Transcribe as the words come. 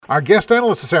Our guest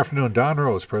analyst this afternoon, Don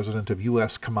Rose, president of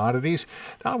U.S. Commodities.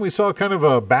 Don, we saw kind of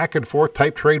a back and forth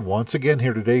type trade once again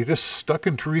here today, just stuck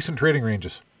in recent trading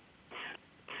ranges.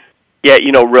 Yeah,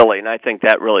 really, and I think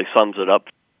that really sums it up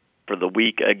for the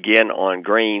week again on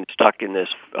grain, stuck in this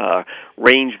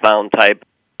range-bound type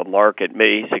of market,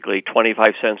 basically 25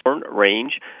 cents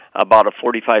range, about a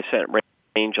 45-cent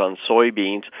range on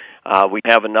soybeans. We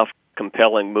have enough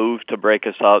compelling moves to break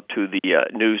us out to the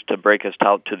news to break us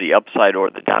out to the upside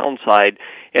or the downside.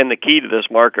 And the key to this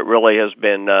market really has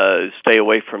been stay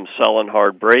away from selling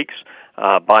hard breaks,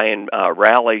 buying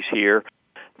rallies here.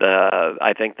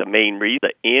 I think the main reason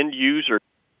the end user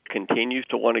continues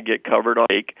to want to get covered on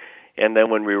break, and then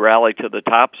when we rally to the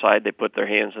top side, they put their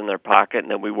hands in their pocket, and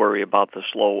then we worry about the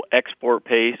slow export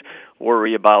pace,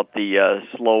 worry about the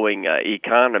slowing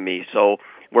economy. So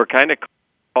we're kind of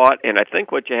caught, and I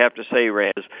think what you have to say,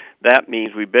 Rand, is that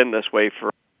means we've been this way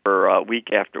for week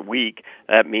after week.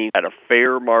 That means at a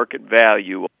fair market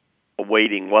value,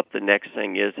 awaiting what the next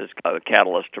thing is a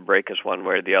catalyst to break us one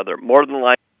way or the other. More than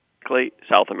likely,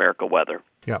 South America weather.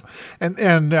 Yeah, and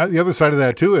the other side of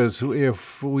that too is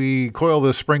if we coil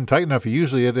this spring tight enough,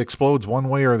 usually it explodes one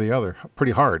way or the other,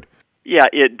 pretty hard. Yeah,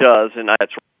 it does, and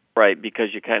that's right,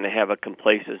 because you kind of have a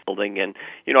complacency building. And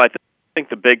I think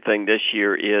the big thing this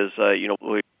year is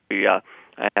we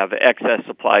have excess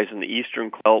supplies in the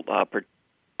eastern quilt,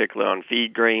 particularly on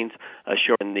feed grains,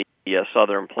 short in the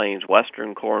southern plains,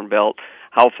 western corn belt.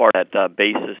 How far that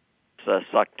basis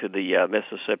sucked to the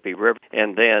Mississippi River,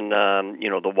 and then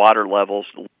the water levels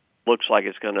looks like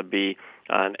it's going to be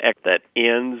an that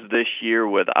ends this year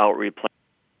without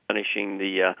replenishing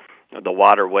the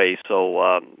waterways.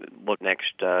 So look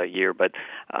next year, but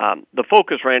the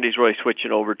focus, Randy, is really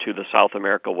switching over to the South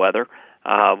America weather.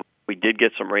 We did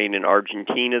get some rain in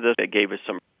Argentina. That gave us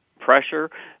some pressure,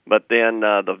 but then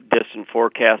the distant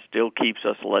forecast still keeps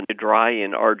us dry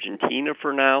in Argentina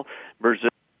for now.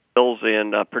 Brazil's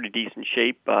in pretty decent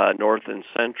shape, north and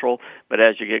central, but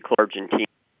as you get close to Argentina,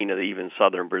 even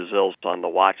southern Brazil's on the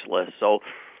watch list. So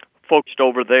focused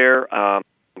over there.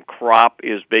 Crop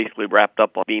is basically wrapped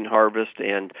up on bean harvest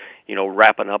and,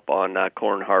 wrapping up on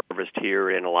corn harvest here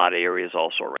in a lot of areas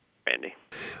also, Randy.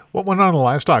 What went on in the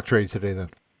livestock trade today then?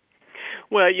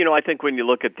 Well, I think when you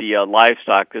look at the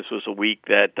livestock, this was a week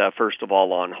that, first of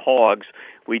all, on hogs,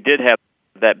 we did have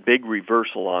that big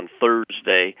reversal on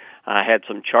Thursday. Had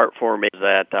some chart formations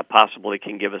that possibly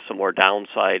can give us some more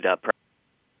downside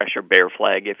pressure, bear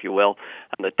flag, if you will,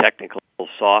 on the technical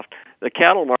soft. The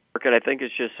cattle market, I think,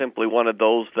 is just simply one of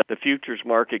those that the futures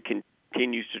market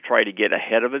continues to try to get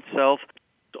ahead of itself.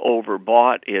 It's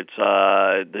overbought. It's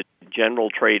the general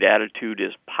trade attitude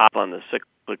is pop on the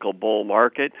cyclical bull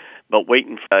market, but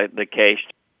waiting for the cash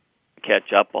to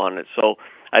catch up on it. So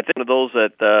I think of those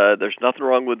that there's nothing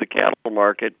wrong with the cattle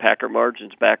market. Packer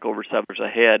margins back over $7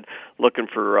 ahead, looking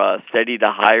for steady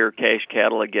to higher cash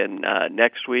cattle again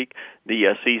next week.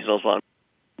 The seasonals on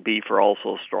beef are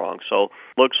also strong. So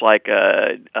looks like 2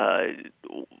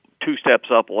 steps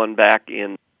up, 1 back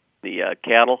in the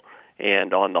cattle,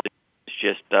 and on the it's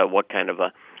just what kind of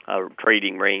a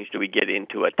trading range do we get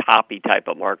into a toppy type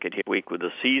of market here week with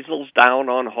the seasonals down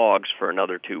on hogs for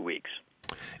another 2 weeks.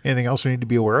 Anything else we need to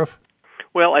be aware of?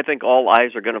 Well, I think all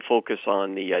eyes are going to focus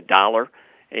on the dollar,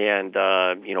 and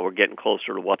we're getting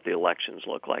closer to what the elections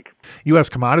look like. U.S.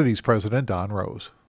 Commodities President Don Rose.